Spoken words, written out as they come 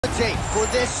Tape for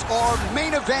this, our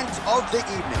main event of the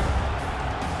evening.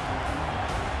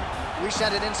 We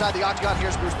send it inside the octagon.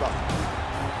 Here's Bruce Buffer.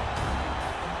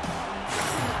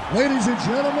 Ladies and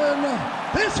gentlemen,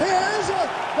 this is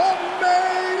the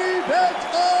main event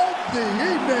of the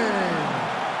evening.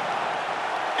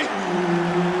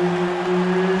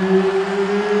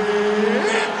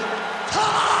 It's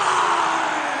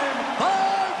time!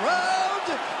 5 rounds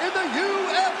in the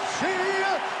UFC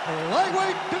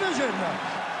lightweight division.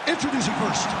 Introducing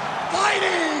first,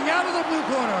 fighting out of the blue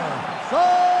corner,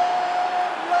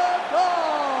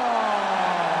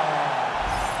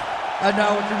 and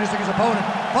now introducing his opponent,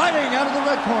 fighting out of the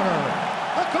red corner,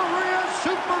 the Korean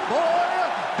Superboy,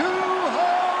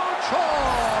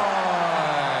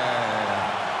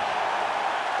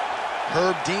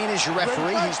 Herb Dean is your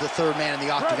referee. He's the third man in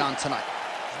the octagon tonight.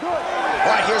 All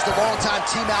right, here's the longtime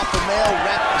Team Alpha male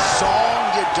rep, Song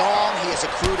Yadong. He has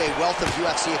accrued a wealth of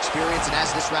UFC experience, and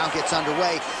as this round gets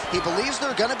underway, he believes there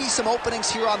are going to be some openings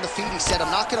here on the feet. He said,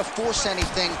 I'm not going to force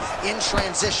anything in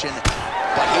transition,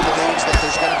 but he believes that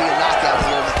there's going to be a knockout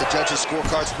here and that the judges'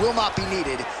 scorecards will not be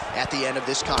needed at the end of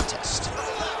this contest.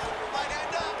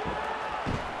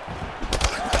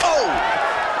 Oh!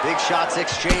 Big shots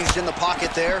exchanged in the pocket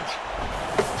there.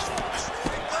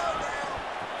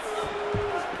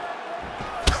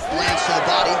 Lands to the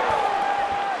body.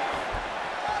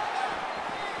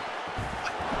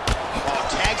 Oh,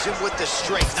 tags him with the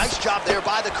straight. Nice job there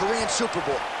by the Korean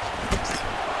Superboy.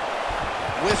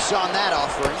 Whiffs on that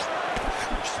offering.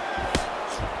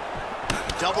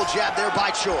 Double jab there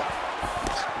by Choi.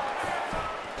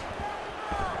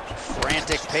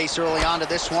 Frantic pace early on to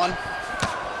this one.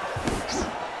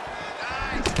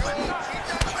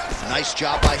 Nice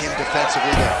job by him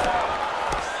defensively there.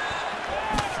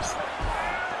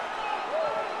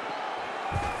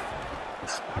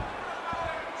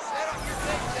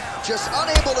 Just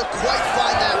unable to quite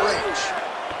find that range.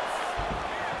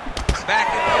 Back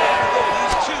and forth,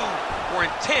 these two were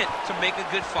intent to make a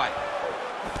good fight.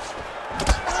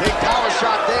 Big power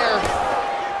shot there.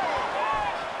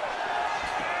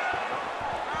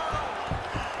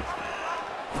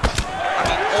 I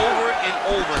mean, over and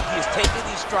over, he is taking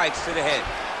these strikes to the head.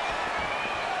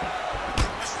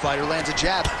 Fighter lands a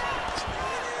jab.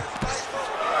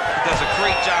 He does a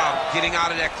great job getting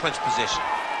out of that clinch position.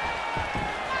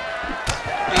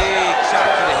 Big shot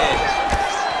to the head.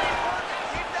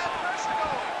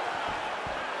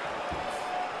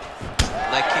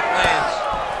 Leg kick lands.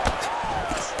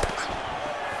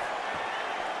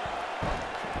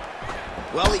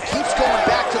 Well, he keeps going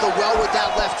back to the well with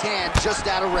that left hand, just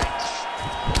out of range.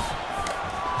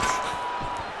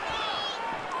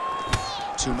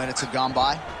 2 minutes have gone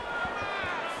by.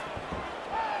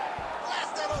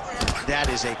 That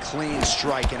is a clean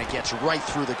strike, and it gets right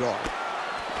through the guard.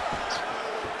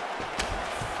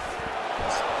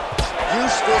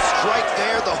 Useful strike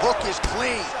there. The hook is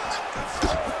clean.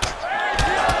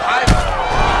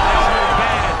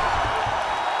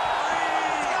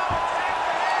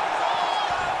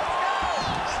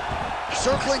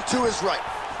 Circling to his right.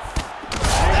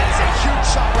 That is a huge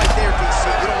shot right there, DC.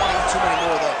 You don't want to eat too many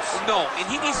more of those. No, and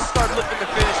he needs to start looking to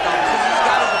finish now because he's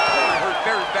got his opponent hurt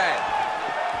very bad.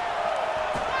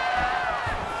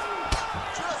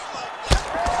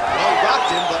 Well, he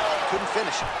rocked him, but couldn't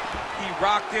finish him. He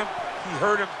rocked him. He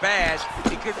hurt him bad.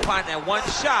 He couldn't find that one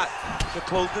shot to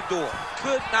close the door.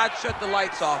 Could not shut the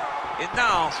lights off. And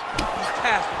now he's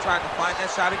tasked with trying to find that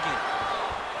shot again.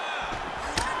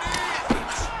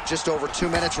 Just over 2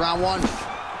 minutes, round one.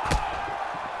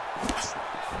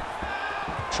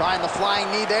 Trying the flying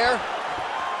knee there.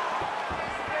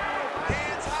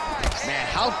 Man,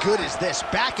 how good is this?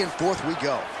 Back and forth we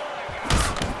go.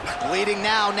 Bleeding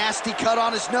now, nasty cut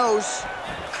on his nose.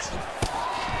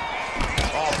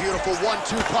 Oh, beautiful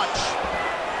 1-2 punch.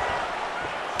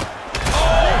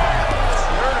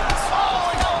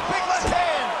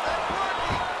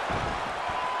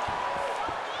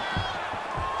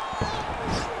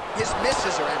 His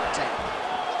misses are entertaining.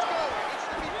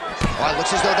 Well, it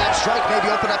looks as though that strike maybe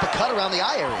opened up a cut around the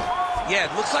eye area. Yeah,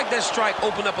 it looks like that strike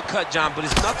opened up a cut, John, but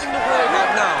it's nothing to worry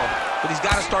about now. But he's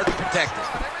got to start to protect it.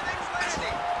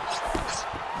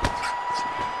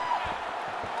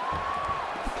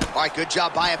 All right, good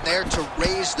job by him there to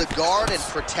raise the guard and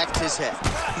protect his head.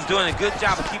 He's doing a good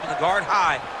job of keeping the guard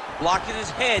high, blocking his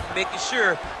head, making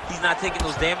sure he's not taking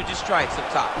those damaging strikes up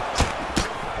top.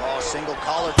 Oh, single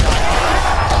collar tie.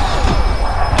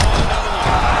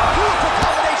 Beautiful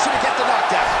combination to get the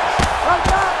knockdown.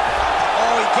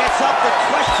 Oh, he gets up. The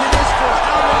question is for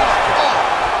how long? Oh.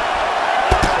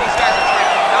 These guys are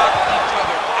trying to knock each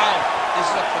other out. This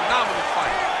is a phenomenal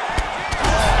fight.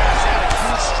 Oh, he's had a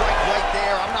huge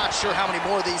sure how many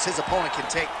more of these his opponent can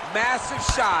take. Massive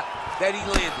shot that he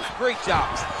landed. Great job.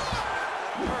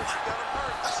 Big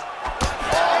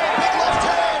left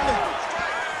hand.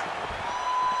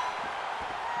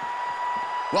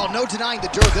 Well, no denying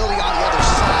the durability on the other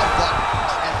side, but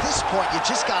at this point, you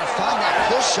just got to find that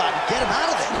pull shot and get him out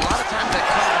of there. A lot of times that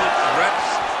comes with reps,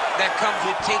 that comes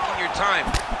with taking your time.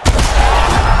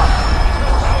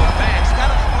 It's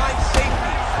got to find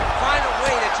safety, find a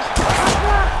way that you can...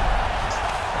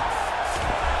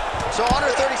 So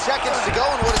under 30 seconds to go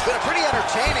in what has been a pretty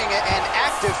entertaining and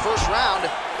active first round.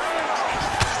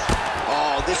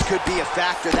 Oh, this could be a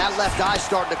factor. That left eye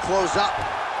starting to close up.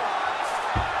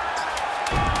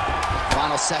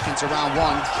 Final seconds of round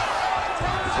one.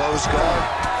 Close guard.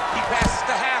 He passes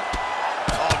the half.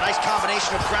 Oh, nice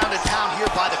combination of ground and pound here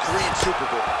by the Korean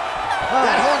Superboy.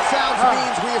 That horn sounds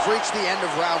means we have reached the end of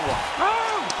round one.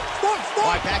 All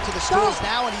right, back to the stools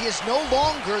now, and he is no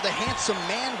longer the handsome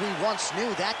man we once knew.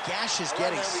 That gash is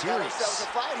getting serious. We got ourselves a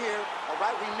fight here. All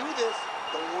right, we knew this.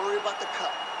 Don't worry about the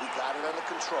cut. We got it under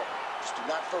control. Just do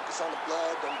not focus on the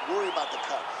blood. Don't worry about the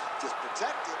cut. Just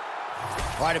protect it.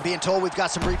 All right, I'm being told we've got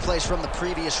some replays from the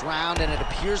previous round, and it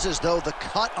appears as though the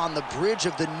cut on the bridge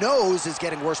of the nose is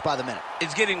getting worse by the minute.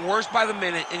 It's getting worse by the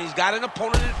minute, and he's got an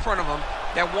opponent in front of him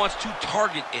that wants to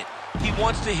target it. He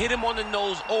wants to hit him on the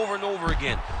nose over and over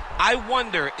again. I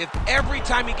wonder if every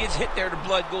time he gets hit there, the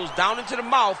blood goes down into the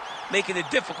mouth, making it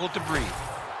difficult to breathe.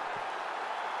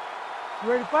 You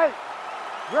ready to fight?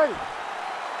 Ready.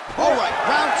 All right,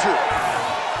 round two.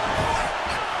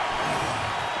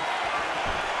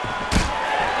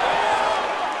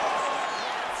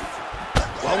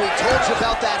 Well, we told you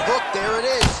about that hook. There it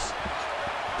is.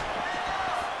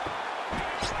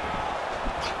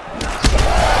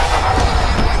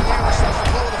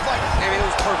 And it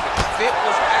was perfect. It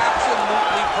was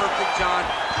absolutely perfect, John.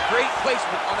 Great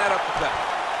placement on that uppercut.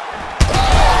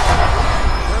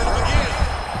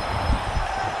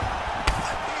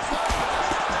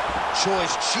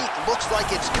 Choi's cheek looks like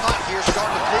it's cut here,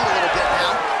 starting to bleed a little bit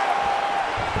now.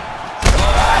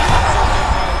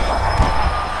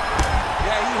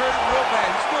 Yeah, he hurt him real bad.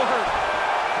 He's still hurt.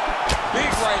 Big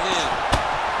right hand.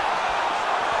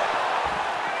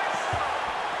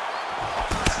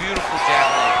 Beautiful jab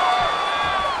leg.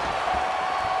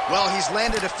 Well, he's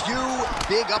landed a few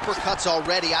big uppercuts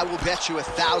already. I will bet you $1,000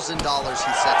 he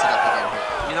sets it up again here.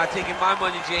 You're not taking my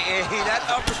money, Jay. Hey, that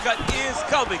uppercut is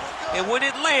coming. And when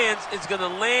it lands, it's going to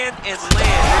land and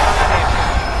land.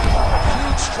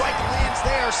 Huge strike lands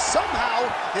there. Somehow,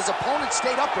 his opponent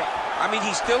stayed upright. I mean,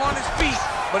 he's still on his feet,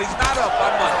 but he's not up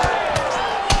by much.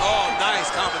 Oh,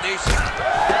 nice combination.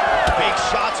 Big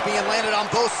shots being landed on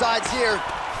both sides here.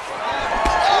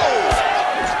 Oh!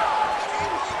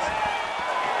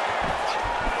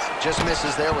 Just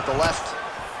misses there with the left.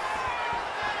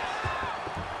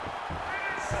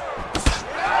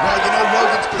 Well, you know,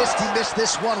 Rogan's pissed he missed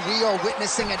this one. We are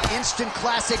witnessing an instant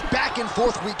classic. Back and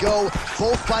forth we go.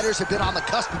 Both fighters have been on the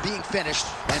cusp of being finished,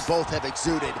 and both have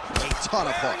exuded a ton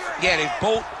of heart. Yeah, they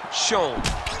both showed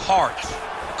heart,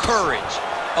 courage,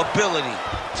 ability,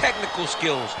 technical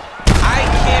skills. I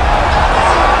can't...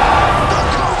 The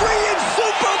Korean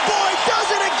Superboy does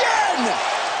it again!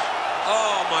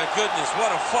 Oh, my goodness,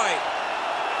 what a fight.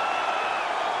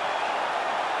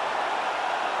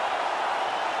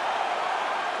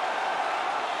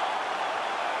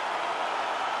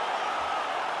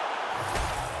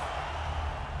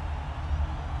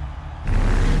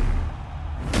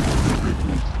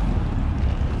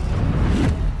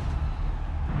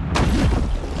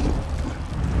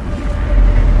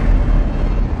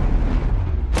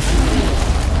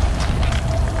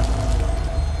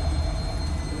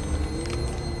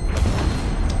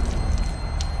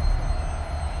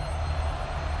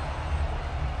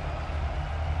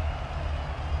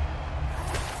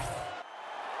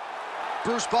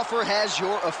 Bruce Buffer has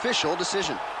your official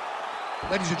decision.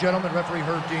 Ladies and gentlemen, referee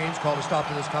Herb Deans called a stop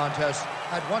to this contest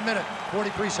at 1 minute,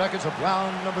 43 seconds of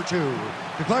round number 2.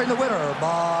 Declaring the winner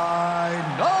by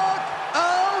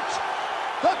knockout,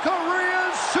 the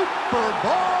Korean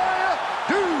Superboy,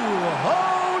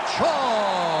 Duho Choi.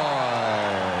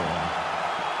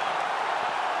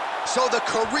 So the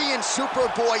Korean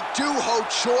Superboy Duho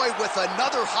Choi with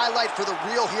another highlight for the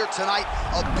reel here tonight.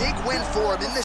 A big win for him in this